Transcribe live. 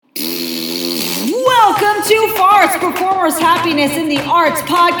Welcome to Farts, Performers Happiness in the Arts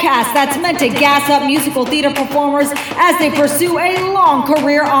podcast that's meant to gas up musical theater performers as they pursue a long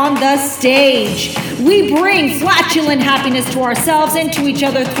career on the stage. We bring flatulent happiness to ourselves and to each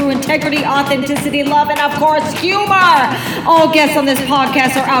other through integrity, authenticity, love, and of course, humor. All guests on this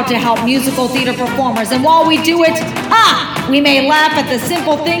podcast are out to help musical theater performers, and while we do it, we may laugh at the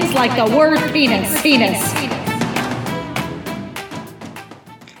simple things like the word penis.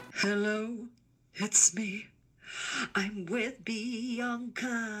 Hello, it's me. I'm with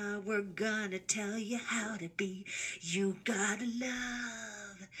Bianca. We're gonna tell you how to be. You gotta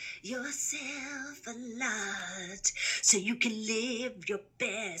love yourself a lot so you can live your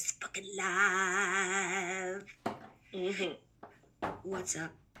best fucking life. What's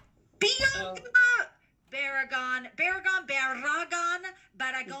up? Bianca! Baragoni,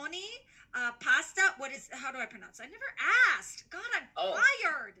 pasta. How do I pronounce it? I never asked. God, I'm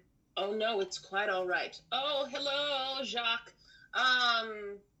fired. Oh no, it's quite all right. Oh, hello, Jacques.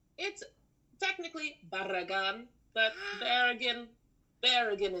 It's technically Barragan, but Barragan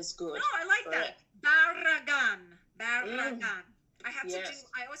is good. Oh, I like that. Barragan.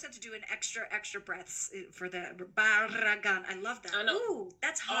 I always have to do an extra breaths for the Barragan. I love that. I know. Ooh,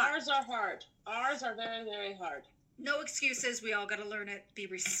 that's hot. Ours are hard. Ours are very, very hard. No excuses. We all got to learn it. Be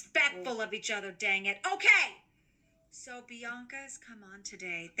respectful of each other. Dang it. Okay. So Bianca's come on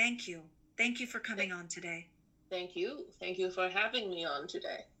today. Thank you. Thank you for coming on today. Thank you. Thank you for having me on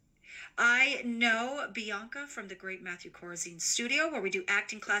today. I know Bianca from the great Matthew Corazine studio where we do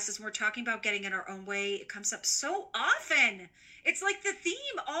acting classes and we're talking about getting in our own way. It comes up so often. It's like the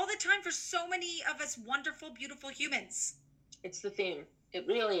theme all the time for so many of us wonderful, beautiful humans. It's the theme. It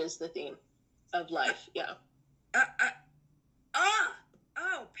really is the theme of life. Yeah.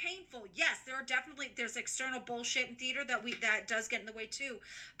 Oh, painful. Yes, there's external bullshit in theater that does get in the way too.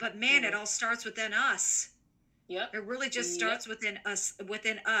 But man, It all starts within us. Yeah. It really just starts within us.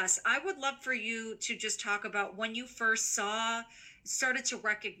 I would love for you to just talk about when you first started to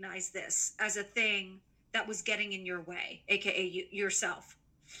recognize this as a thing that was getting in your way, aka yourself.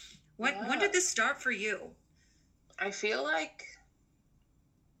 When did this start for you? I feel like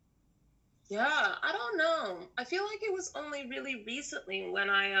I don't know. I feel like it was only really recently when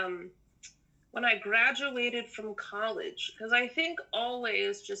I graduated from college, because I think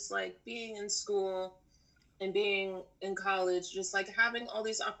always just like being in school and being in college, just like having all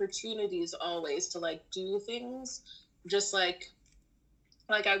these opportunities always to like do things, just like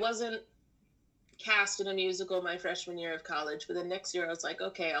I wasn't cast in a musical my freshman year of college, but the next year I was like,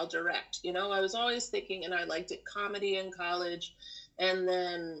 okay, I'll direct. I was always thinking, and I liked it comedy in college, and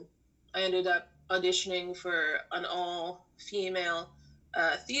then I ended up auditioning for an all-female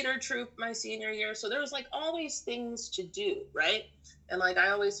theater troupe my senior year. So there was like always things to do, right? And like I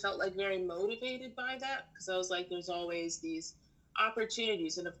always felt like very motivated by that because I was like, there's always these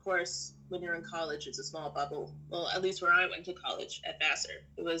opportunities. And of course, when you're in college, it's a small bubble. Well, at least where I went to college at Vassar,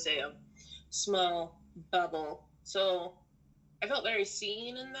 it was a small bubble. So I felt very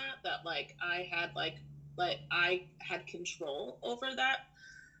seen in that like I had control over that.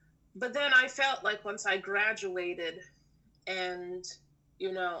 But then I felt like once I graduated and,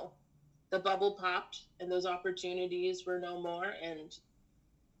 the bubble popped and those opportunities were no more and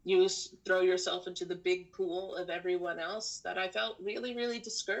you throw yourself into the big pool of everyone else, that I felt really, really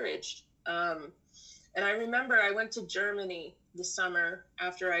discouraged. And I remember I went to Germany the summer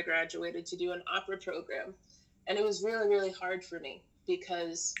after I graduated to do an opera program. And it was really, really hard for me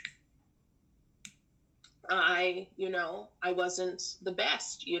because I wasn't the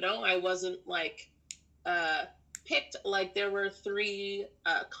best, I wasn't like picked. Like there were 3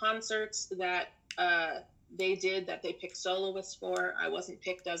 concerts that they did that they picked soloists for. I wasn't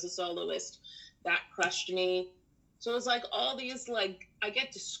picked as a soloist. That crushed me. So it was like all these, like, I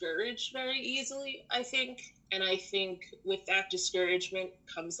get discouraged very easily, I think. And I think with that discouragement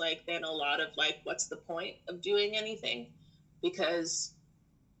comes like then a lot of like, what's the point of doing anything? Because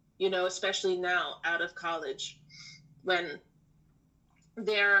especially now out of college, when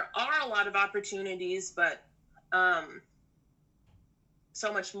there are a lot of opportunities, but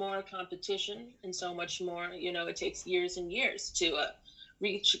so much more competition and so much more, it takes years and years to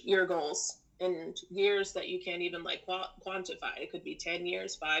reach your goals, and years that you can't even like quantify. It could be 10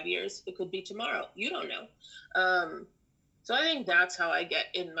 years, 5 years, it could be tomorrow. You don't know. So I think that's how I get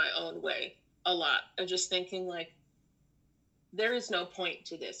in my own way a lot of just thinking like, there is no point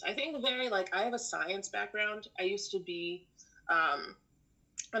to this. I think I have a science background. I used to be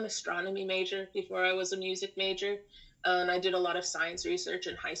an astronomy major before I was a music major. And I did a lot of science research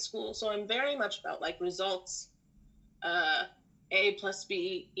in high school. So I'm very much about like results A plus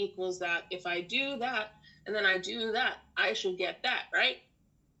B equals that. If I do that and then I do that, I should get that, right?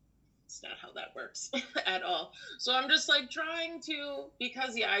 It's not how that works at all. So I'm just like trying to,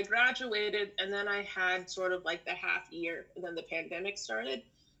 because yeah, I graduated and then I had sort of like the half year and then the pandemic started.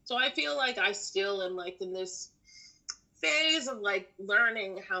 So I feel like I still am like in this phase of like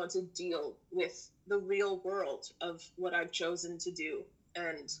learning how to deal with the real world of what I've chosen to do.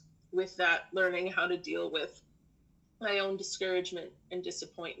 And with that, learning how to deal with my own discouragement and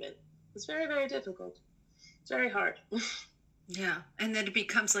disappointment. It's very, very difficult. It's very hard. Yeah, and then it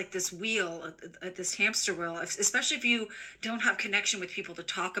becomes like this wheel, this hamster wheel, especially if you don't have connection with people to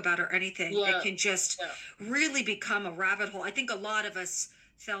talk about or anything. Yeah. It can just really become a rabbit hole. I think a lot of us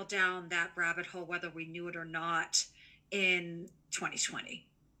fell down that rabbit hole, whether we knew it or not, in 2020.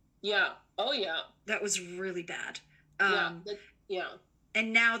 Yeah. Oh, yeah. That was really bad. Yeah.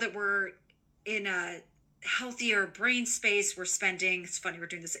 And now that we're in a healthier brain space, we're spending, it's funny we're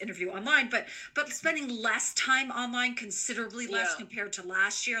doing this interview online, but spending less time online, considerably less compared to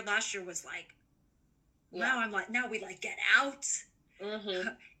last year. Last year was like, now we like get out. Mm-hmm.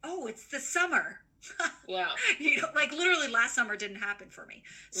 Oh, it's the summer. Yeah. Like literally last summer didn't happen for me.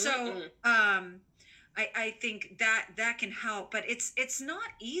 So I think that can help, but it's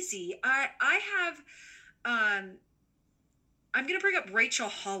not easy. I have I'm going to bring up Rachel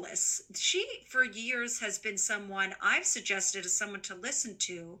Hollis. She, for years, has been someone I've suggested as someone to listen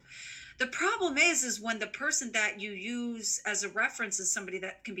to. The problem is when the person that you use as a reference as somebody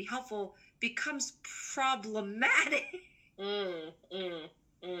that can be helpful becomes problematic. Yes.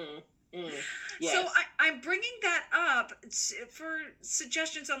 So I'm bringing that up for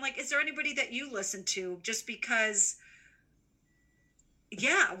suggestions on, like, is there anybody that you listen to? Just because,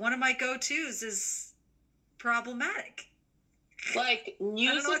 one of my go-tos is problematic. Like music.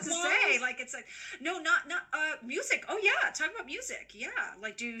 I don't know what to say. Like it's like not music. Oh yeah, talk about music. Yeah,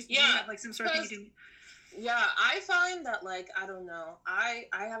 like do you have like some sort of thing you do? Yeah, I find that like I don't know. I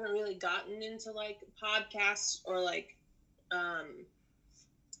haven't really gotten into like podcasts or like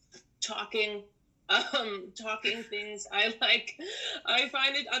talking things. I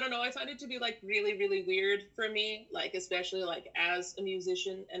find it to be like really, really weird for me, like especially like as a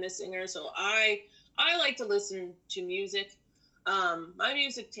musician and a singer. So I like to listen to music. My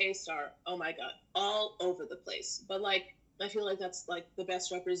music tastes are, oh my God, all over the place. But like, I feel like that's like the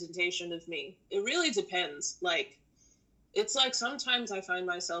best representation of me. It really depends. Like, it's like sometimes I find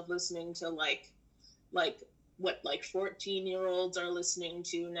myself listening to like what like 14-year-olds are listening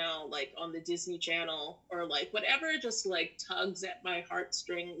to now, like on the Disney Channel, or like whatever just like tugs at my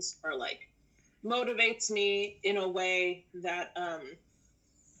heartstrings or like motivates me in a way that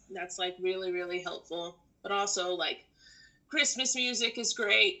that's like really, really helpful. But also like Christmas music is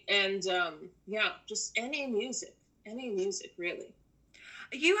great, and just any music really.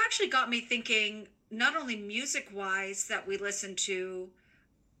 You actually got me thinking, not only music wise that we listen to,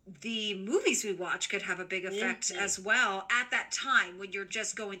 the movies we watch could have a big effect as well at that time when you're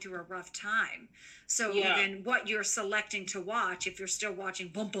just going through a rough time. So even what you're selecting to watch, if you're still watching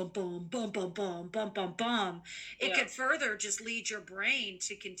boom boom boom boom boom boom boom boom boom, it could further just lead your brain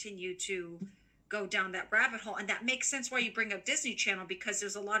to continue to go down that rabbit hole. And that makes sense why you bring up Disney Channel, because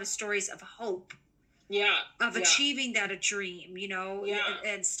there's a lot of stories of hope, of achieving that a dream,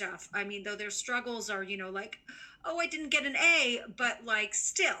 and stuff. I mean, though their struggles are, like, oh, I didn't get an A, but like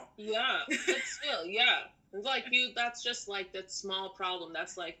still. It's like that's just like that small problem.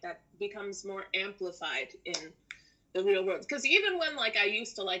 That's like, that becomes more amplified in the real world. Because even when like I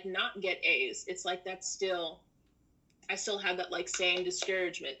used to like not get A's, it's like I still have that like same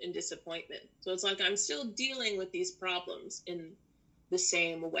discouragement and disappointment. So it's like I'm still dealing with these problems in the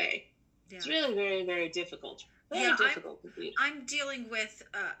same way. Yeah. It's really very, very difficult. Very difficult indeed. I'm dealing with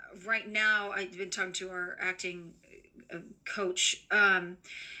right now. I've been talking to our acting coach.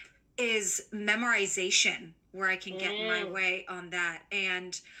 Is memorization, where I can get my way on that,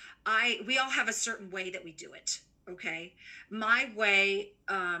 and we all have a certain way that we do it. Okay, my way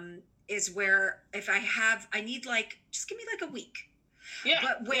is where if I need like, just give me like a week. Yeah.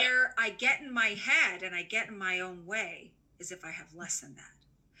 But where I get in my head and I get in my own way is if I have less than that.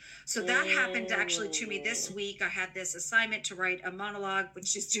 So that happened actually to me this week. I had this assignment to write a monologue,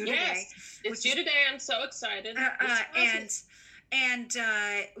 which is due today. It's due today. I'm so excited. And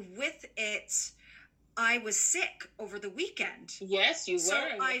with it, I was sick over the weekend. Yes, you were. So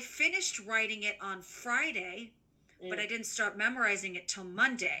I finished writing it on Friday, but I didn't start memorizing it till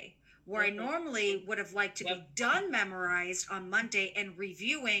Monday, where I normally would have liked to be done memorized on Monday and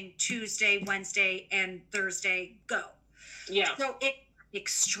reviewing Tuesday, Wednesday, and Thursday go. Yeah. So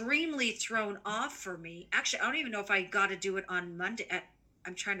extremely thrown off for me. Actually, I don't even know if I got to do it on Monday.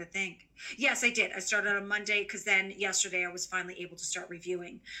 I'm trying to think. Yes, I did. I started on Monday because then yesterday I was finally able to start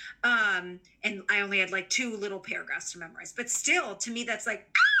reviewing. And I only had like 2 little paragraphs to memorize. But still, to me, that's like,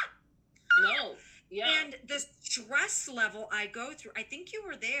 No. Yeah. and the stress level I go through, I think you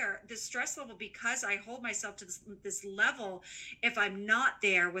were there, the stress level, because I hold myself to this level. If I'm not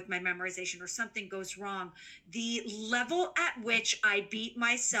there with my memorization or something goes wrong, the level at which I beat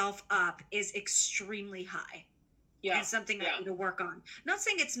myself up is extremely high. Yeah. And something I need to work on. Not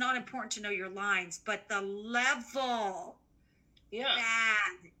saying it's not important to know your lines, but the level,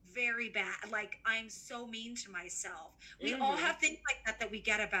 bad, very bad. Like, I'm so mean to myself. We all have things like that we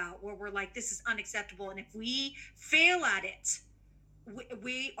get about, where we're like, this is unacceptable. And if we fail at it,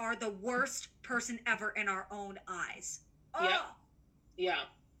 we are the worst person ever in our own eyes. Oh. Yeah.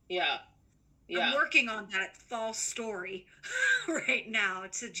 I'm working on that false story right now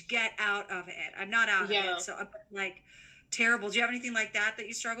to get out of it. I'm not out of it, so I'm like, terrible. Do you have anything like that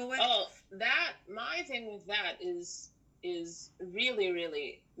you struggle with? Oh, my thing with that is really,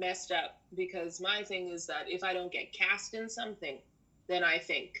 really messed up, because my thing is that if I don't get cast in something, then I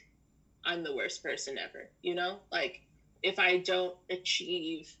think I'm the worst person ever, you know? Like, if I don't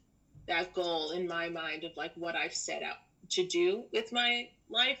achieve that goal in my mind of like what I've set out to do with my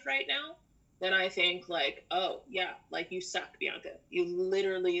life right now, then I think like, oh yeah, like you suck, Bianca. You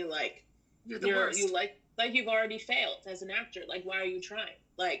literally like, you're the worst. You like you've already failed as an actor. Like, why are you trying?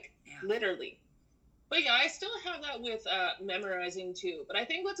 Like, literally. But yeah, I still have that with memorizing too. But I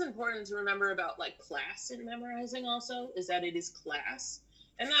think what's important to remember about like class and memorizing also is that it is class,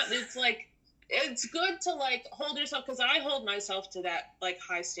 and that it's like, it's good to like hold yourself, because I hold myself to that like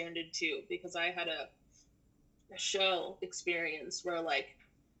high standard too, because I had a show experience where like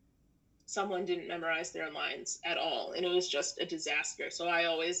someone didn't memorize their lines at all, and it was just a disaster. So I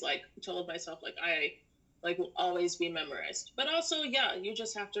always like told myself like I like will always be memorized. But also, yeah, you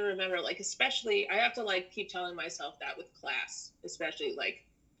just have to remember, like, especially I have to like keep telling myself that with class, especially like,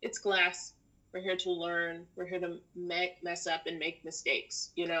 it's class, we're here to learn, we're here to mess up and make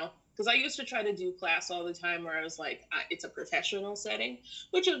mistakes, you know? Because I used to try to do class all the time where I was like, it's a professional setting,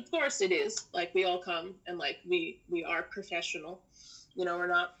 which of course it is. Like, we all come and like we are professional, you know.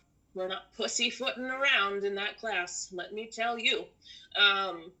 We're not pussyfooting around in that class, let me tell you.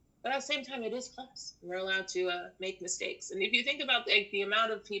 But at the same time, it is class. We're allowed to make mistakes. And if you think about like the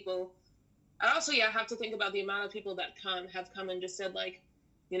amount of people, I also have to think about the amount of people that have come and just said like,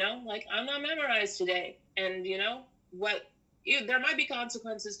 you know, like, I'm not memorized today, and you know what. There might be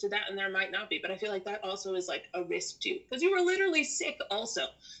consequences to that, and there might not be. But I feel like that also is like a risk too, because you were literally sick. Also,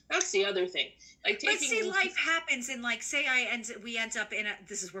 that's the other thing. Like, but see, life happens, and like, say we end up in a.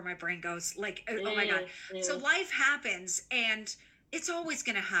 This is where my brain goes. Like, oh my god. So life happens, and it's always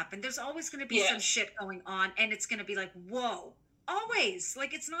going to happen. There's always going to be some shit going on, and it's going to be like, whoa, always.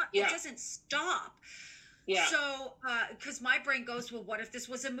 Like, it's not. It doesn't stop. Yeah. So, because my brain goes, well, what if this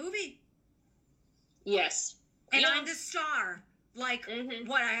was a movie? Yes. And I'm the star. Like,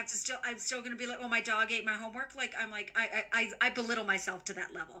 what, I'm still going to be like, oh, my dog ate my homework. Like, I'm like, I belittle myself to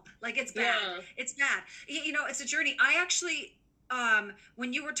that level. Like, it's bad. Yeah. It's bad. You know, it's a journey. I actually,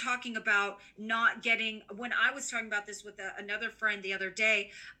 when you were talking about not getting, when I was talking about this with another friend the other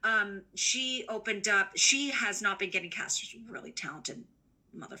day, she opened up, she has not been getting cast. She's really talented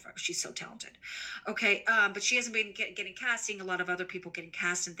motherfucker. She's so talented. Okay. But she hasn't been getting casting. A lot of other people getting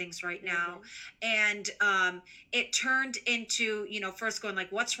cast and things right now. And it turned into, you know, first going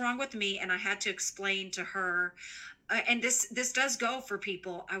like, what's wrong with me? And I had to explain to her, and this does go for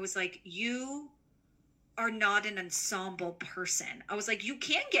people. I was like, you are not an ensemble person. I was like, you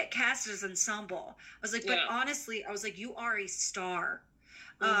can get cast as ensemble. I was like, but honestly, I was like, you are a star.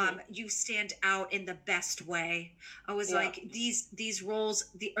 You stand out in the best way. I was like, these roles,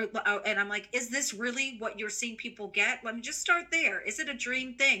 and I'm like, is this really what you're seeing people get? Let me just start there. Is it a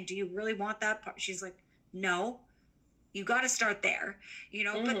dream thing? Do you really want that part? She's like, no, you got to start there, you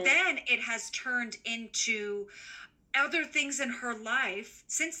know. But then it has turned into other things in her life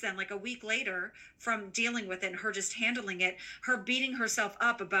since then, like a week later, from dealing with it and her just handling it, her beating herself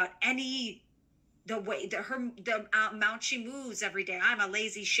up about the way that the amount she moves every day. I'm a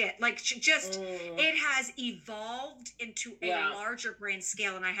lazy shit. Like, she just, it has evolved into a larger grand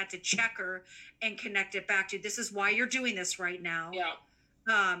scale, and I had to check her and connect it back to, this is why you're doing this right now.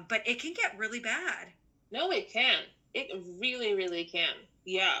 Yeah. But it can get really bad. No, it can. It really, really can.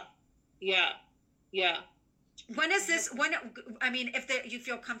 Yeah. Yeah. Yeah. When I mean, if you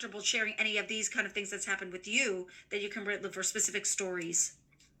feel comfortable sharing any of these kind of things that's happened with you, that you can live for specific stories.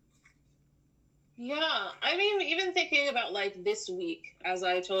 Yeah, I mean, even thinking about like this week, as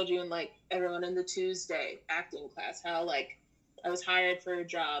I told you, and like everyone in the Tuesday acting class, how like I was hired for a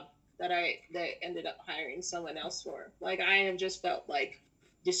job that ended up hiring someone else for. Like I have just felt like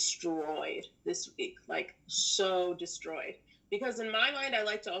destroyed this week, like so destroyed. Because in my mind, I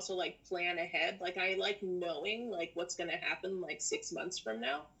like to also like plan ahead. Like I like knowing like what's gonna happen like 6 months from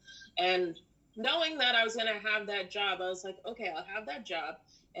now, and knowing that I was gonna have that job, I was like, okay, I'll have that job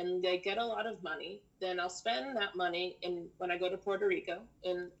and they get a lot of money, then I'll spend that money in when I go to Puerto Rico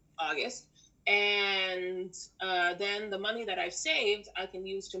in August. And then the money that I've saved, I can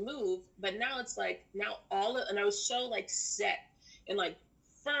use to move. But now it's like now and I was so like set and like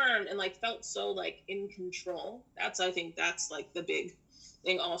firm and like felt so like in control. I think that's like the big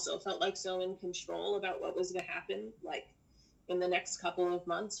thing. Also, felt like so in control about what was going to happen, like in the next couple of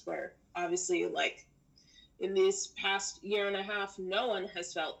months. Where obviously, like in this past year and a half, no one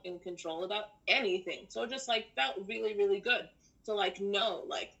has felt in control about anything. So it just like felt really, really good to like know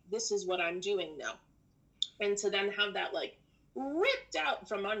like this is what I'm doing now. And to then have that like ripped out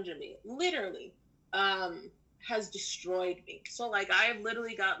from under me, literally, has destroyed me. So like I've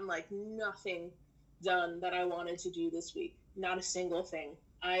literally gotten like nothing done that I wanted to do this week. Not a single thing.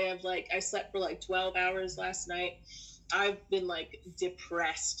 I slept for like 12 hours last night. I've been like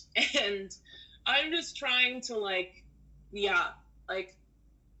depressed and I'm just trying to like, yeah, like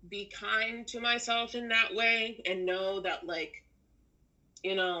be kind to myself in that way and know that like,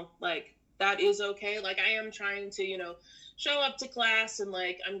 like that is okay. Like I am trying to, show up to class and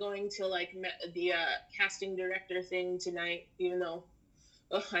like I'm going to like the casting director thing tonight, even though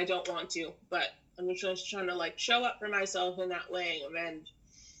I don't want to, but I'm just trying to like show up for myself in that way and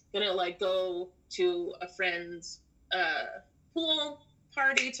gonna like go to a friend's pool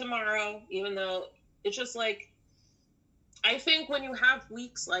party tomorrow, even though it's just like I think when you have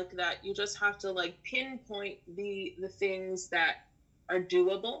weeks like that, you just have to like pinpoint the things that are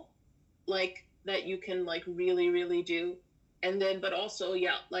doable, like that you can like really really do, and then but also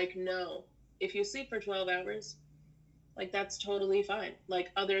yeah, like no, if you sleep for 12 hours, like that's totally fine. Like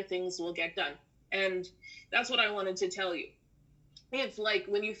other things will get done, and that's what I wanted to tell you. It's like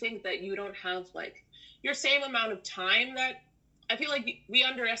when you think that you don't have like your same amount of time, that I feel like we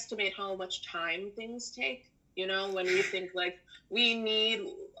underestimate how much time things take, when we think like we need,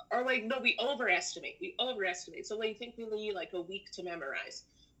 or like no, we overestimate. So we think we need like a week to memorize,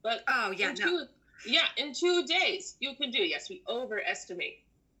 but Oh yeah, no. in 2 days you can do. Yes, we overestimate.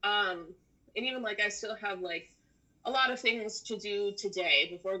 And even like I still have like a lot of things to do today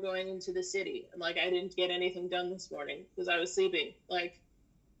before going into the city, and like I didn't get anything done this morning because I was sleeping. Like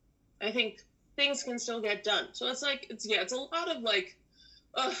I think things can still get done. So it's like it's a lot of like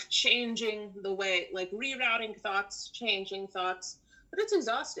changing the way, like rerouting thoughts, changing thoughts. But it's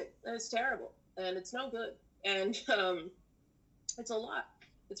exhausting and it's terrible and it's no good. And it's a lot.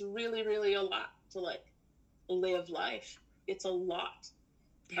 It's really, really a lot to like live life. It's a lot.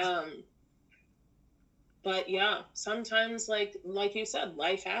 Yeah. But yeah, sometimes like you said,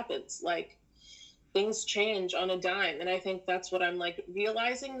 life happens. Like things change on a dime. And I think that's what I'm like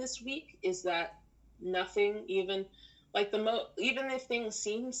realizing this week is that nothing, even like even if things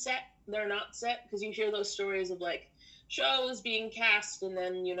seem set, they're not set, because you hear those stories of like shows being cast and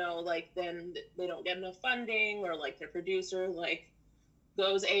then like then they don't get enough funding, or like their producer like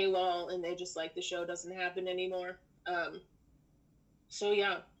goes AWOL and they just like the show doesn't happen anymore. So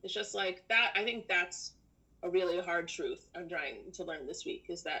yeah, it's just like that. I think that's a really hard truth I'm trying to learn this week,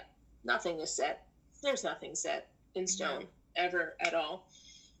 is that nothing is set. There's nothing set in stone ever at all.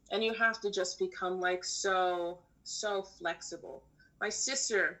 And you have to just become like so flexible. My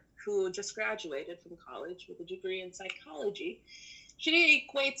sister, who just graduated from college with a degree in psychology, she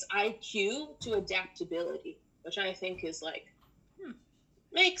equates IQ to adaptability, which I think is like,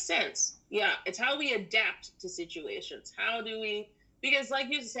 makes sense. Yeah, it's how we adapt to situations. How do we, because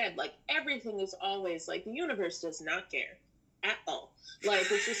like you said, like everything is always like the universe does not care at all.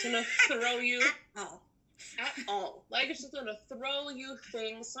 Like it's just gonna throw you at all. Like it's just gonna throw you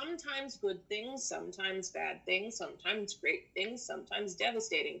things, sometimes good things, sometimes bad things, sometimes great things, sometimes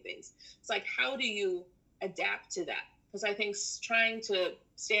devastating things. It's like, how do you adapt to that? Because I think trying to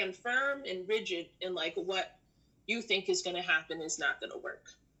stand firm and rigid in like what you think is going to happen is not going to work,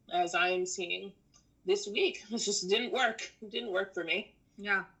 as I am seeing this week. It just didn't work. It didn't work for me.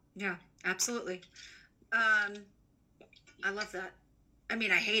 Yeah, absolutely. I love that. I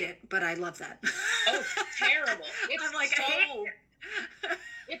mean, I hate it, but I love that. Oh, terrible. It's I'm like, so, I hate it.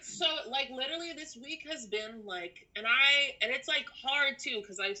 It's so, like, literally this week has been like, and it's like hard too,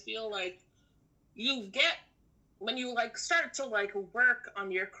 because I feel like you get when you like start to like work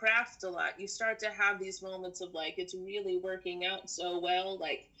on your craft a lot, you start to have these moments of like it's really working out so well,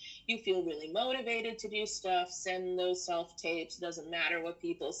 like you feel really motivated to do stuff, send those self tapes, doesn't matter what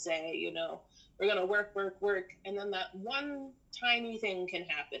people say, you know, we're gonna work, and then that one tiny thing can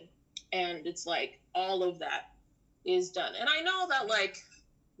happen, and it's like all of that is done. And I know that like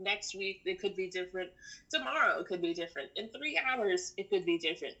next week it could be different, tomorrow it could be different, in 3 hours it could be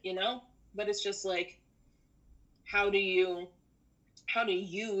different, you know, but it's just like how do you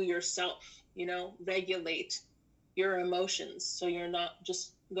yourself, you know, regulate your emotions so you're not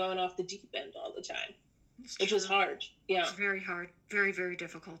just going off the deep end all the time, which is hard. Yeah, it's very hard, very, very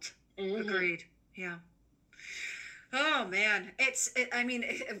difficult. Mm-hmm. Agreed. Yeah. Oh man,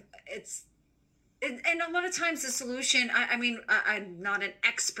 and a lot of times the solution, I'm not an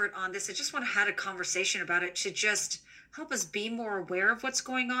expert on this, I just want to have a conversation about it to just help us be more aware of what's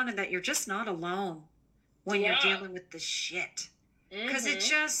going on and that you're just not alone when you're dealing with the shit. Because it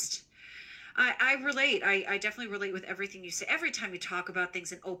just, I relate. I definitely relate with everything you say. Every time you talk about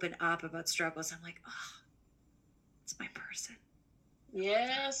things and open up about struggles, I'm like, oh, it's my person.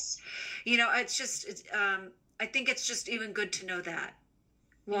 Yes. You know, I think it's just even good to know that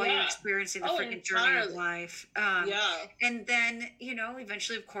while you're experiencing the freaking journey of life. And then, you know,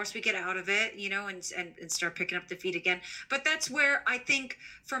 eventually, of course, we get out of it, you know, and start picking up the feet again. But that's where I think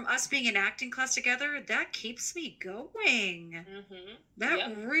from us being in acting class together, that keeps me going. Mm-hmm.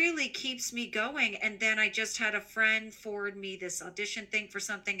 That really keeps me going. And then I just had a friend forward me this audition thing for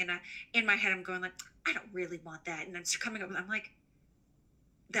something. And in my head, I'm going like, I don't really want that. And it's coming up with, I'm like,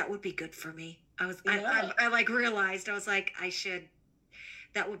 that would be good for me. I like realized, I was like,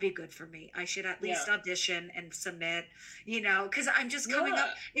 that would be good for me. I should at least audition and submit, you know, because I'm just coming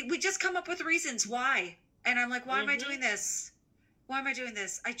up. We just come up with reasons why. And I'm like, why am I doing this? Why am I doing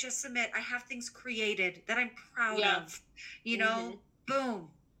this? I just submit. I have things created that I'm proud of, you know, boom.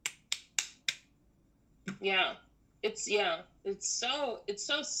 Yeah. It's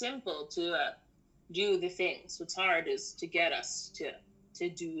so simple to do the things. What's hard is to get us to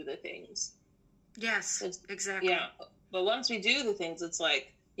do the things. Yes, exactly. Yeah. But once we do the things, it's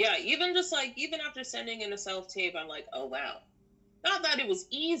like, even after sending in a self-tape, I'm like, oh, wow. Not that it was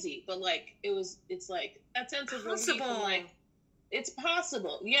easy, but like, it's like that sense of relief. Like, it's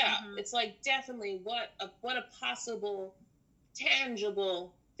possible. Yeah. Mm-hmm. It's like, definitely what a possible,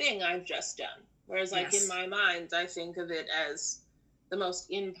 tangible thing I've just done. Whereas like in my mind, I think of it as the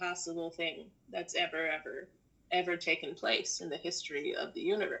most impossible thing that's ever taken place in the history of the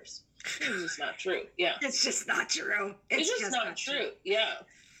universe. It's just not true. Yeah. It's just not true. It's just not true. Yeah.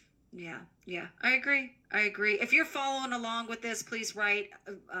 Yeah. I agree. If you're following along with this, please write,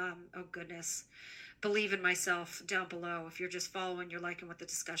 oh goodness, believe in myself down below. If you're just following, you're liking what the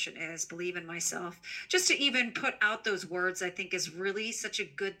discussion is, believe in myself. Just to even put out those words, I think is really such a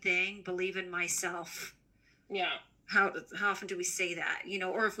good thing. Believe in myself. Yeah. How often do we say that? You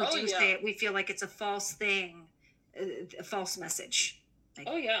know, or if we do say it, we feel like it's a false thing, a false message. Like,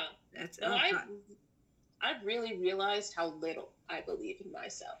 I've really realized how little I believe in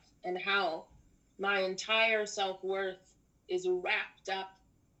myself and how my entire self-worth is wrapped up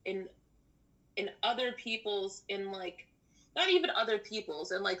in other people's, in like, not even other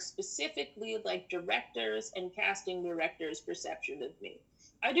people's, and like specifically like directors and casting directors' perception of me.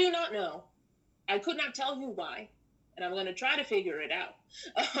 I do not know. I could not tell you why, and I'm going to try to figure it out.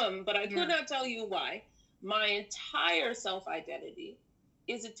 But I could not tell you why. My entire self-identity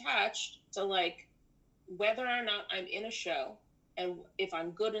is attached to like whether or not I'm in a show, and if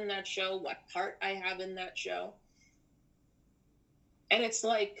I'm good in that show, what part I have in that show. And it's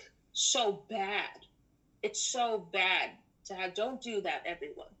like so bad. It's so bad to have. Don't do that,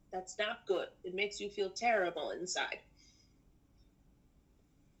 everyone. That's not good. It makes you feel terrible inside.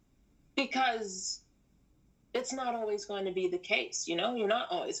 Because it's not always going to be the case, you know? You're not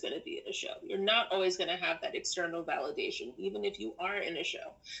always going to be in a show. You're not always going to have that external validation, even if you are in a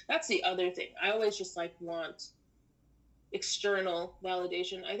show. That's the other thing. I always just like want external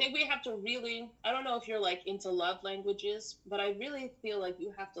validation. I think we have to really, I don't know if you're like into love languages, but I really feel like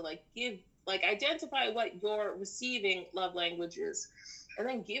you have to like identify what your receiving love language is, and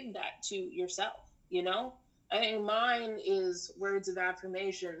then give that to yourself, you know? I think mine is words of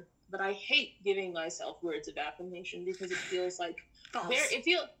affirmation. But I hate giving myself words of affirmation because it feels like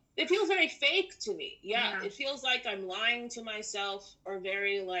it feels very fake to me. Yeah, it feels like I'm lying to myself, or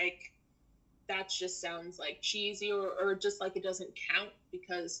very like that just sounds like cheesy, or just like it doesn't count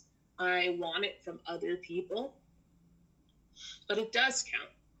because I want it from other people. But it does count.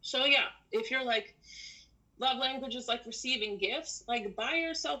 So yeah, if you're like love language is like receiving gifts. Like, buy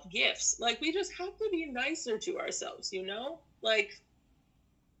yourself gifts. Like, we just have to be nicer to ourselves, you know? Like,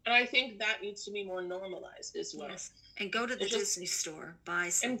 and I think that needs to be more normalized as well. Yes. And go to the Disney store, buy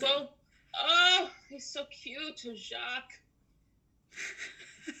something. And go, oh, he's so cute, Jacques.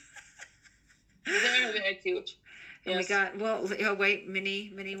 Very, very cute. And we got, well, oh, wait,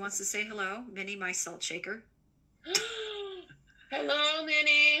 Minnie wants to say hello. Minnie, my salt shaker. Hello,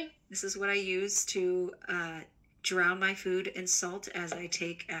 Minnie. This is what I use to drown my food in salt as I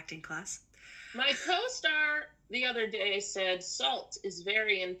take acting class. My co-star the other day said salt is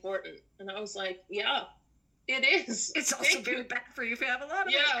very important. And I was like, yeah, it is. It's also very bad for you if you have a lot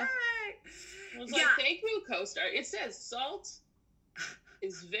of it. Yeah. I was like, thank you, co-star. It says salt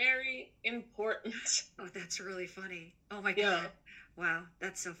is very important. Oh, that's really funny. Oh my God. Wow,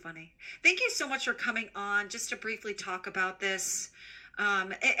 that's so funny. Thank you so much for coming on just to briefly talk about this.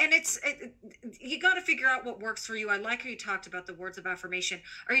 And you got to figure out what works for you. I like how you talked about the words of affirmation.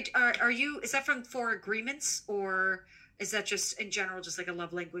 Are you is that from 4 Agreements, or is that just in general, just like a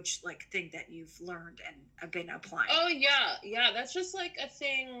love language like thing that you've learned and have been applying? Oh yeah. That's just like a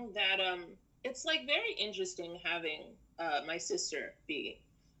thing that it's like very interesting having my sister be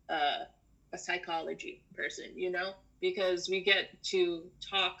a psychology person, you know, because we get to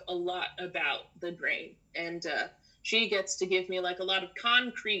talk a lot about the brain, and she gets to give me like a lot of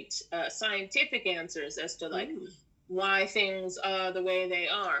concrete scientific answers as to like why things are the way they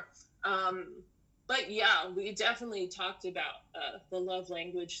are. But yeah, we definitely talked about the love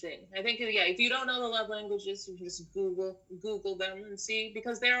language thing. I think, if you don't know the love languages, you can just Google them and see,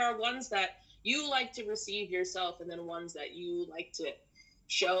 because there are ones that you like to receive yourself, and then ones that you like to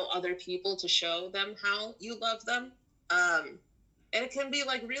show other people, to show them how you love them. And it can be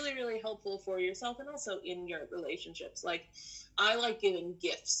like really, really helpful for yourself and also in your relationships. Like, I like giving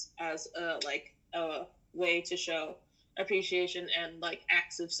gifts as a way to show appreciation and like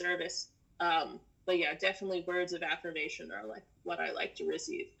acts of service. But yeah, definitely words of affirmation are like what I like to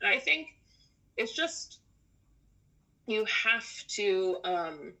receive. And I think it's just, you have to,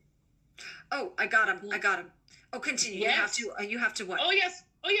 oh, I got him. Oh, continue. Yes. You have to what? Oh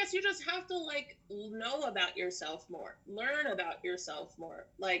yes, you just have to like know about yourself more, learn about yourself more,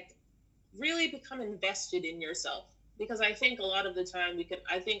 like really become invested in yourself. Because I think a lot of the time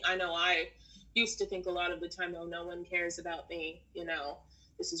I used to think a lot of the time, oh, no one cares about me, you know,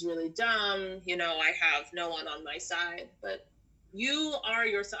 this is really dumb, you know, I have no one on my side. But you are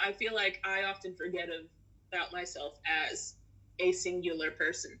yourself. I feel like I often forget about myself as a singular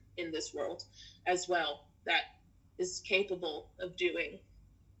person in this world as well, that is capable of doing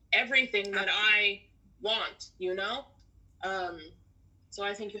everything that I want, you know? So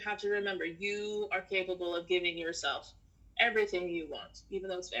I think you have to remember, you are capable of giving yourself everything you want, even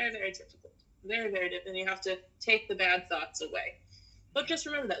though it's very, very difficult. Very, very difficult. And you have to take the bad thoughts away. But just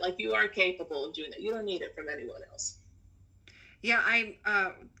remember that, like, you are capable of doing that. You don't need it from anyone else. Yeah,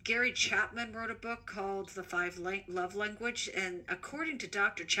 Gary Chapman wrote a book called The 5 Love Language, and according to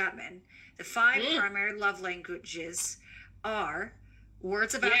Dr. Chapman, the 5 primary love languages are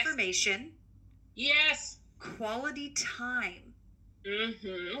words of affirmation. Yes. Quality time.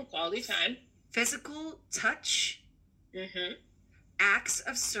 Quality time. Physical touch. Acts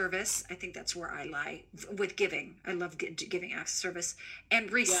of service. I think that's where I lie with giving. I love giving acts of service,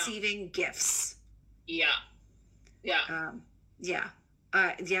 and receiving gifts.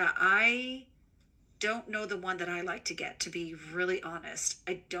 I don't know the one that I like to get, to be really honest.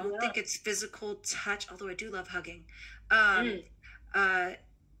 I don't think it's physical touch, although I do love hugging. I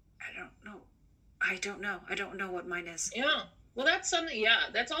don't know. I don't know what mine is. Yeah. Well, that's something,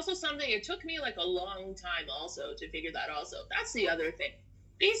 that's also something, it took me like a long time also to figure that also. That's the other thing.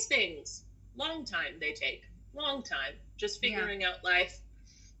 These things, long time they take. Long time. Just figuring out life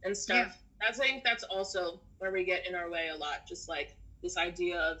and stuff. I think that's also where we get in our way a lot. Just like this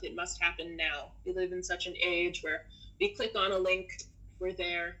idea of it must happen now. We live in such an age where we click on a link, we're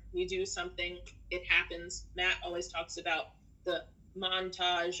there, we do something, it happens. Matt always talks about the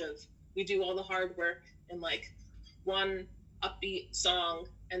montage of, we do all the hard work in like one upbeat song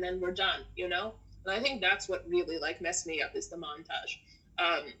and then we're done, you know? And I think that's what really like messed me up, is the montage.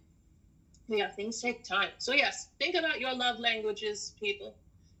 Things take time. So yes, think about your love languages, people,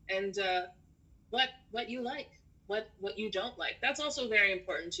 and what you like, what you don't like. That's also very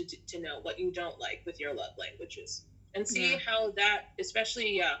important to know what you don't like with your love languages, and see how that,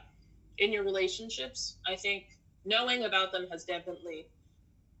 especially in your relationships, I think knowing about them has definitely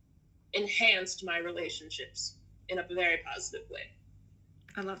enhanced my relationships in a very positive way.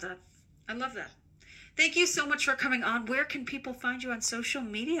 I love that. Thank you so much for coming on. Where can people find you on social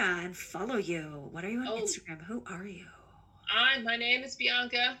media and follow you? What are you on Instagram? Who are you? My name is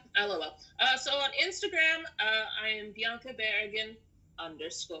Bianca. LOL. So on Instagram, I am Bianca Berrigan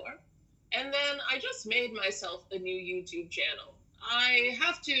 _. And then I just made myself a new YouTube channel. I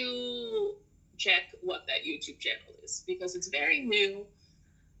have to check what that YouTube channel is because it's very new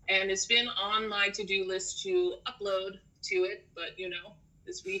and it's been on my to-do list to upload to it. But,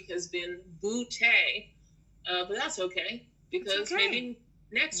 this week has been bootay. But that's okay because maybe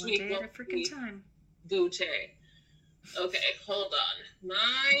next week will be bootay. Okay, hold on.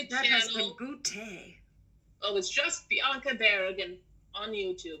 My that channel has been bootay. Oh, it's just Bianca Berrigan on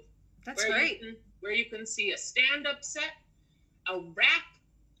YouTube. That's great. Where you can see a stand-up set, a rap,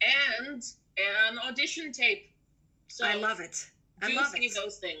 and an audition tape. So I love it. I love it.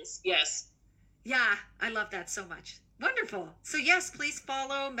 Those things. Yes. Yeah, I love that so much. Wonderful. So yes, please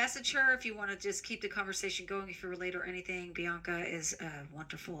follow, message her if you want to just keep the conversation going. If you relate or anything, Bianca is a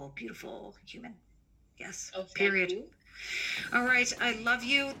wonderful, beautiful human. Yes. Oh, period. You. All right. I love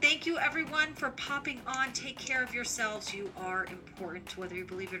you. Thank you, everyone, for popping on. Take care of yourselves. You are important. Whether you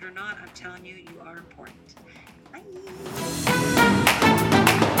believe it or not, I'm telling you, you are important. Bye.